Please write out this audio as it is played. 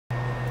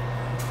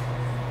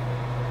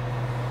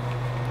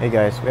Hey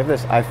guys, we have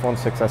this iPhone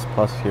 6s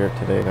Plus here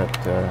today that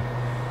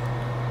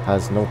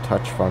has no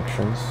touch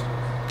functions.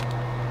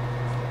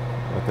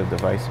 With the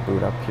device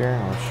boot up here,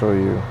 I'll show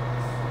you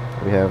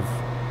we have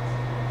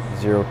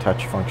zero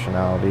touch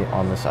functionality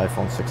on this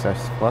iPhone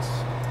 6s Plus.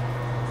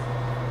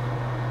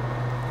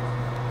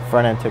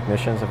 Front-end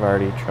technicians have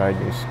already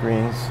tried new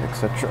screens,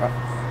 etc.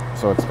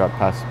 So it's got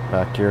passed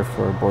back here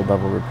for board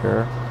level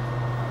repair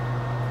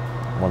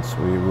once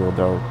they ruled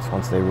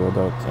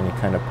out any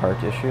kind of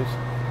part issues.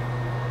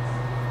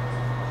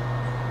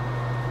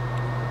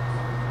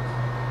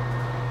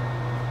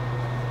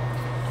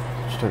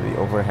 To the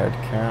overhead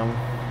cam.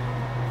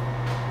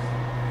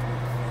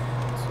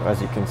 So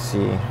as you can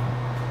see,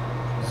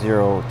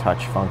 zero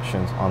touch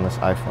functions on this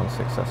iPhone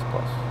 6s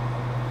Plus.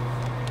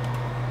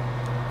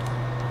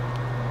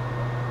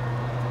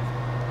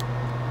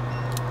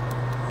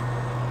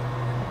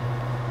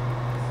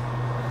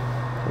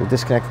 We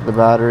disconnected the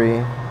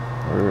battery,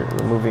 we're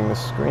removing the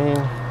screen,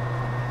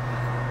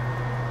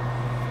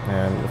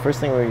 and the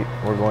first thing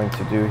we're going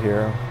to do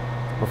here,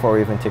 before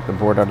we even take the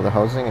board out of the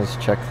housing, is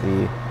check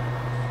the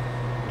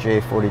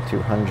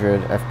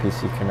J4200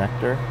 FPC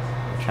connector,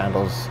 which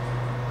handles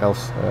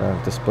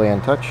display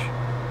and touch.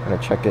 I'm going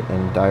to check it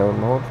in Diode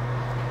Mode.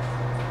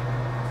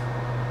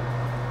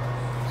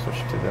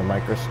 Switch to the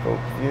microscope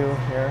view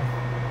here.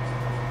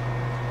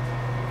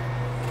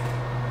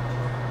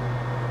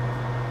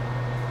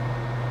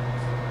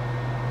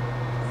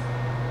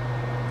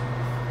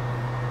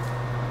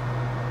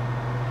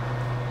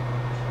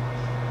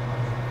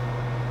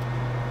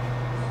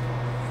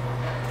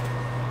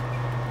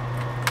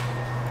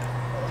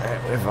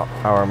 We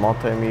have our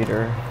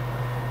multimeter.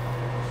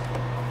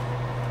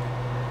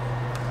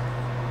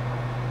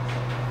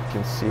 You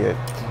can see it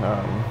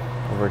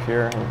over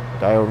here in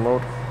diode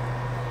mode.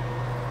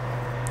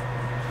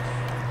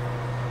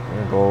 I'm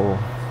going to go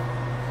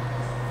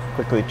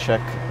quickly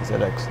check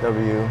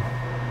ZXW.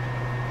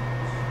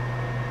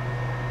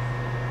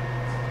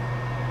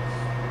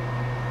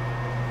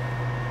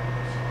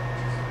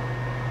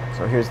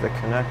 So here's the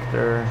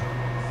connector.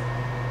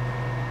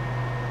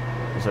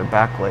 These are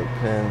backlight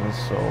pins,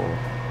 so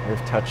we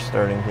have touch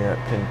starting here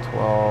at pin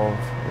 12.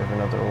 We have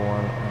another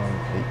one on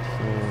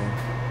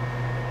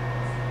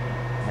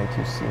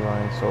 18, I2C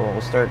line. So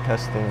we'll start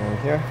testing in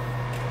here.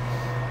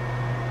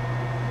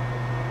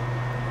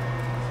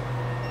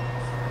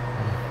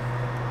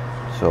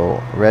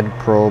 So red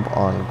probe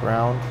on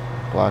ground,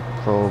 black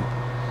probe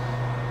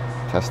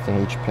testing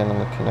each pin on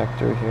the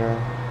connector here.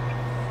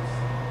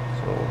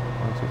 So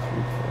 1, 2, 3, 4.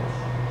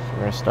 So we're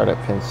going to start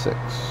at pin 6.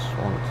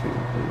 1, 2, 3,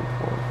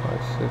 4,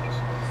 5, 6.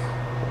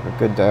 A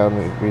good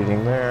diode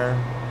reading there.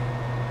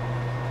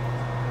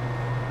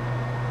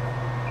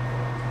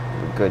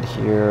 We're good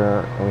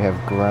here. And we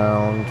have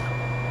ground.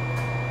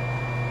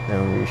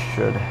 Then we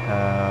should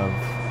have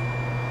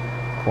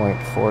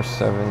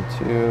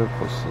 0.472.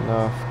 Close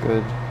enough.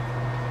 Good.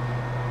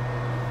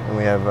 And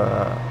we have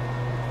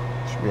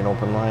should be an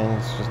open line.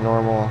 It's just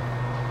normal.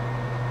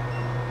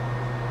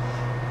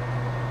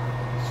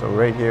 So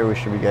right here we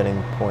should be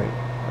getting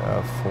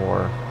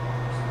 0.4.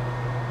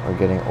 We're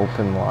getting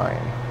open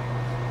line.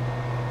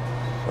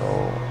 So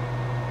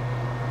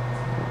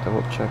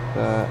double check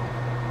that.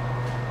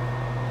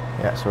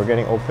 Yeah, so we're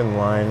getting open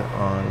line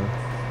on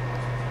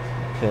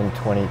pin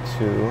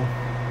 22.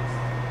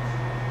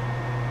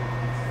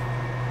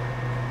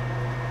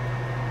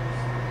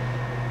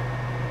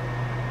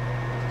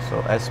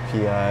 So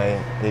SPI,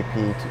 AP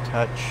to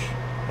touch,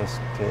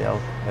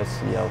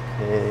 SCLK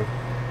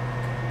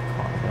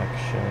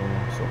connection.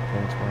 So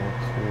pin 22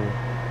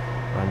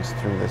 runs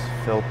through this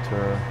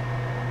filter.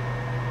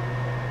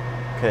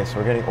 Okay, so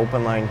we're getting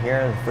open line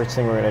here. The first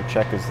thing we're going to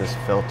check is this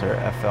filter,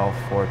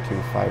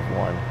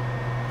 FL4251.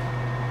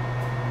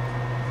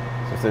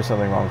 So if there's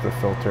something wrong with the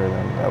filter,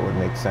 then that would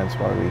make sense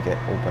why we get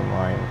open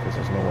line, because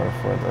there's nowhere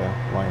for the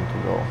line to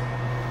go.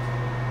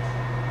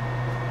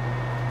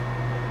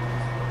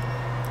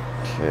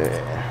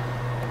 Okay.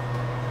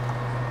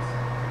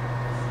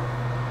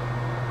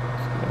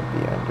 It's going to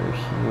be under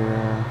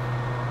here.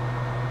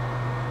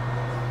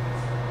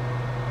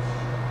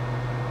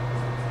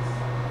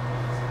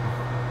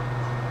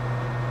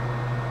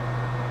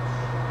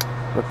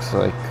 Looks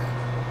like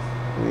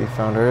we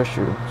found our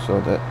issue, so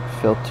that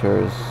filter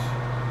is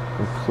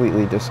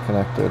completely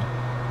disconnected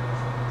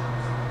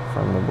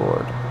from the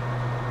board.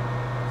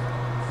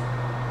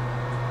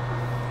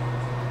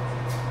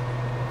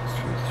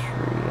 2,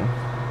 3.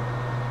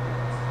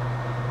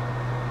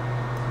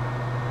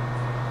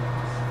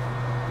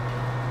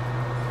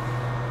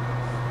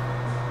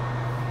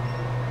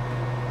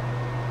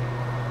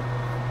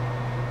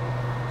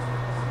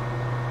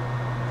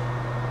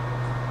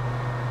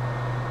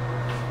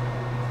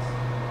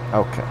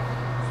 Okay.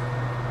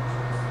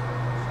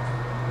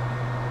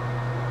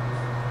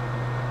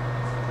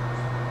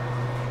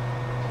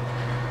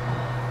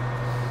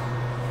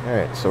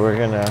 Alright, so we're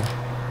gonna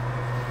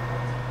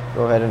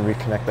go ahead and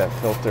reconnect that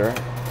filter,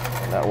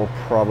 and that will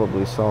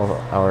probably solve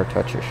our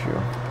touch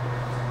issue.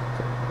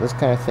 This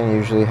kind of thing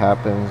usually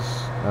happens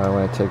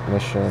when a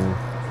technician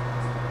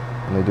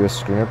when they do a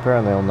screen repair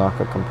and they'll knock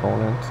a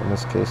component. In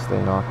this case,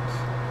 they knocked,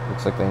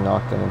 looks like they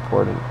knocked an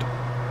important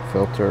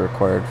filter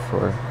required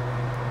for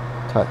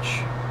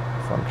touch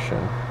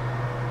function.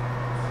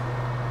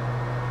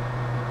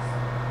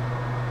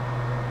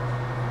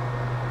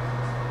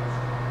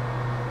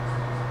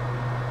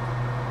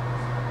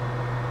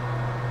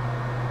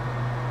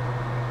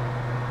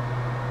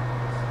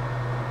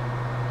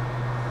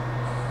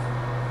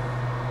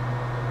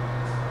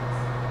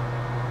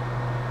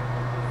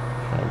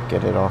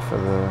 Get it off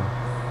of the,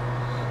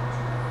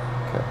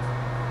 okay.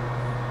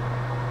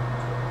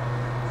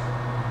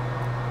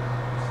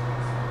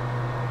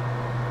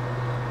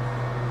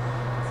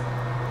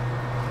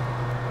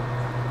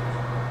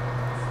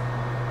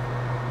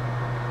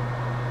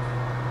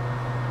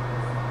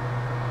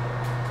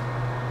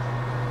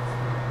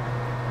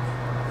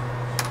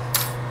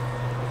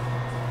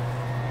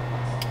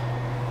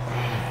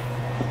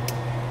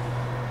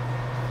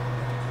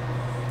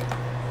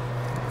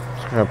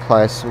 Just gonna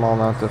apply a small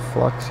amount of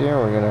flux here.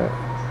 We're gonna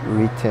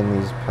retin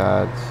these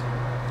pads.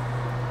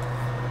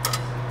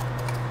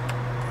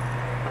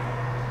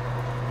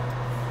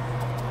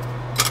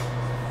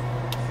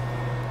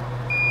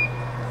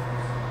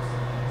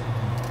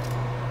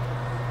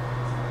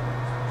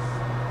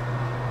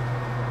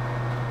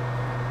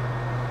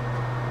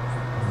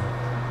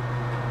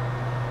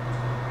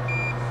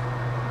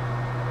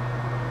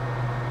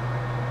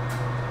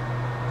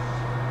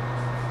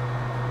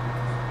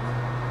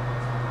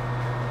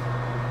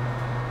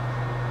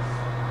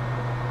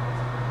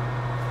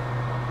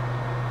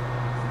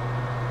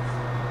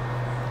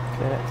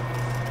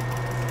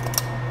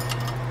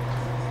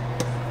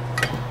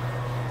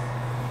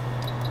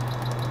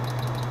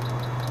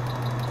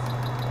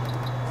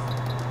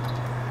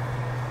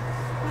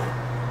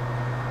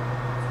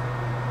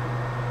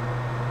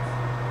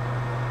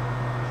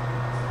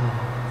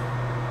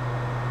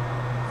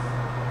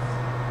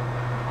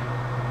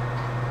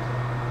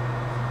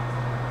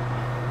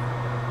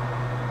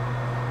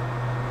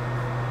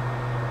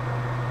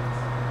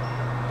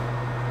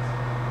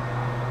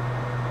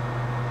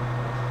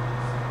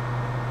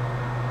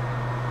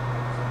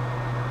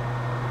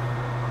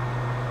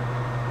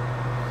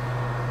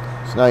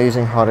 So now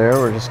using hot air,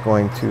 we're just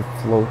going to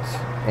float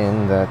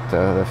in that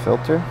the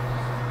filter.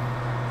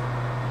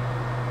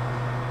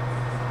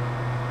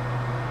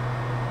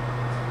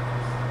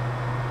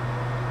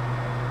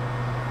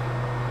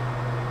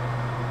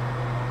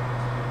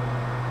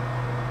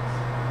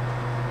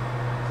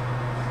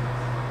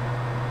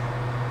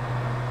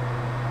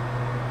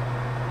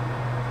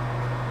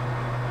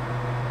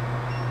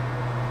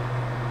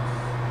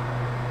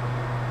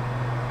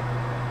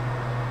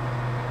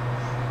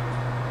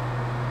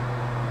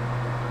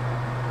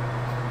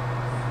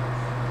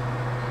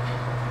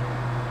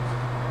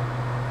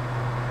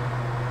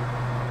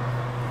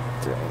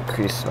 To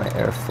increase my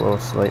airflow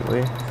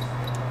slightly.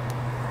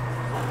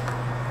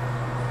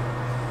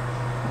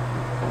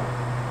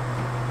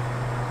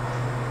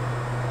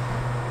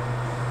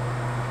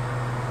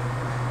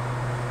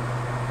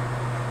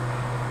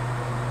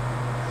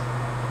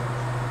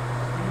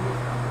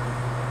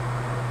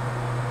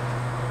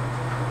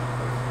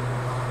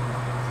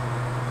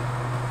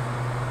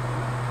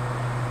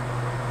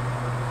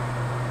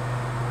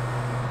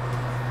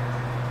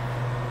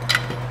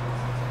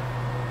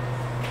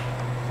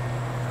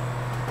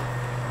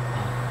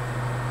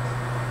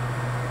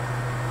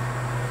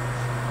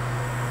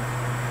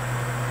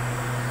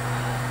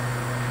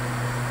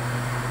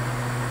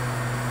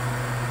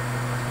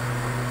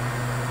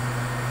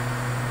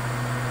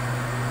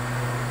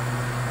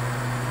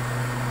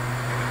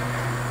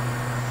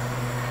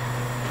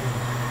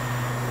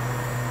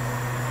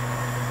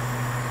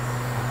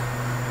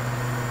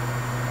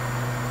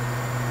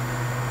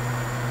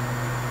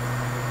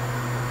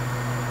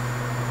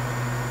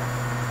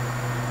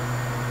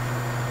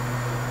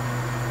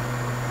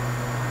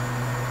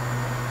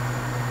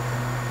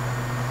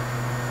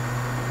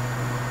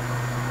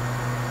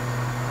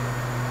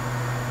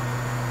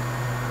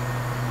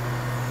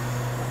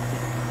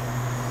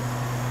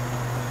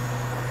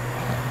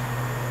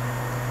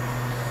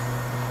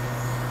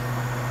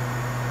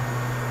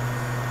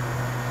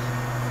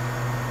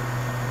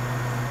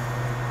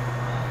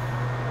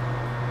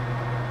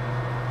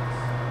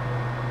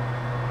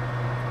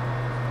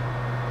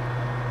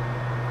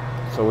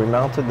 So we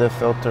mounted the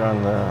filter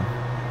on the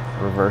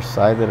reverse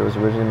side that it was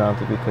originally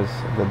mounted because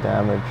of the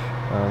damage,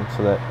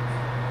 so that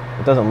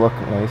it doesn't look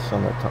nice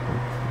on the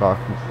top,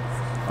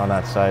 on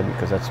that side,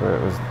 because that's where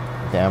it was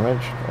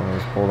damaged when it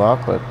was pulled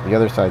off, but the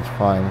other side's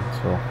fine,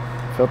 so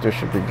the filter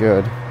should be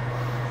good.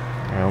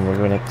 And we're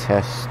going to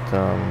test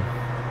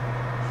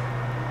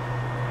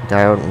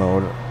diode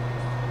mode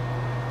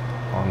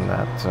on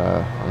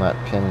that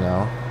pin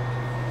now.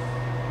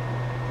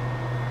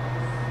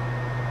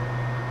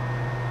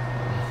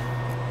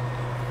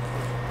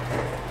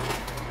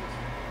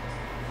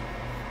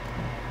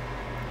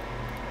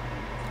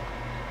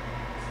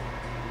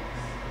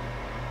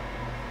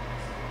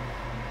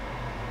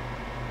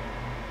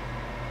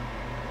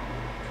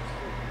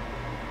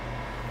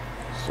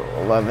 So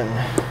 11.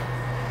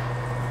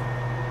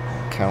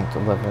 count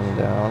 11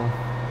 down.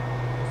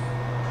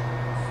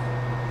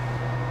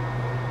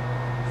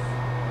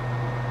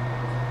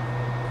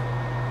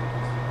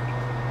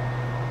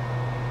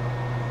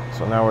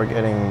 So now we're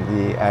getting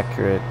the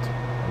accurate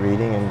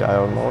reading in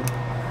diode mode,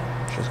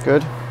 which is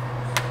good.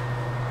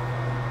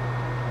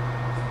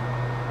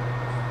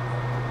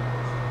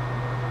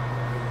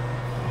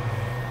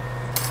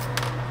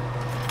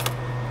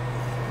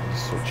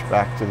 Switch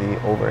back to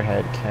the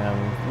overhead cam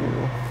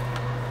view.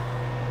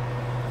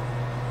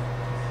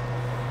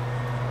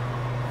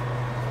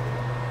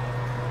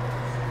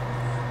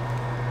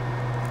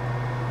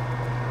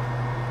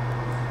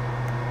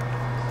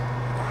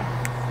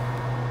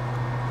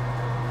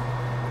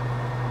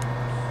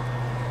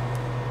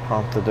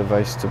 Prompt the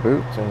device to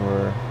boot, and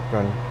we're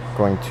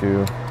going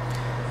to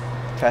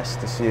test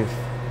to see if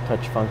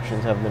touch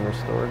functions have been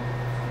restored.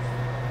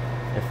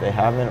 If they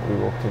haven't, we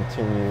will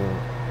continue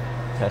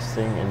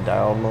testing in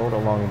diode mode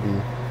along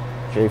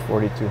the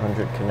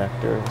J4200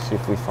 connector and see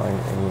if we find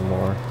any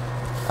more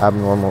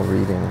abnormal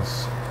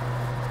readings.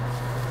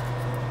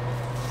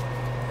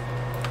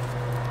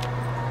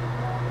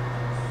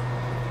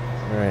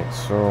 Alright,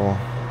 so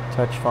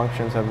touch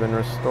functions have been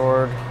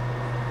restored.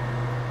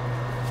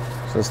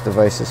 So this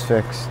device is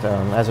fixed.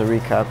 As a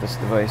recap, this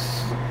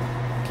device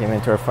came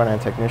into our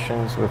front-end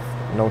technicians with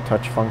no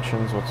touch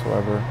functions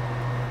whatsoever.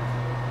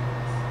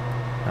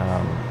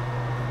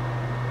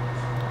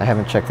 I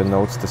haven't checked the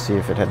notes to see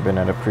if it had been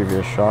at a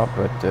previous shop,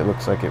 but it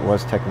looks like it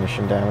was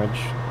technician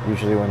damage.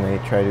 Usually when they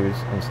try to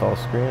install a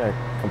screen, a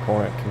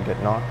component can get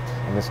knocked.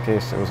 In this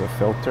case, it was a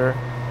filter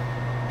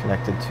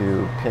connected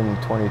to pin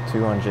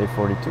 22 on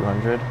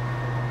J4200,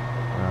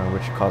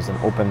 which caused an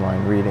open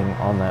line reading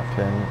on that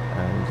pin,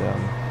 and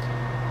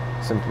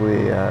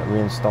simply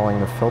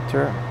reinstalling the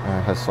filter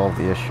has solved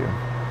the issue.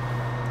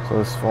 So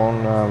this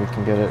phone, we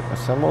can get it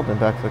assembled and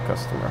back to the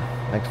customer.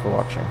 Thanks for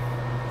watching.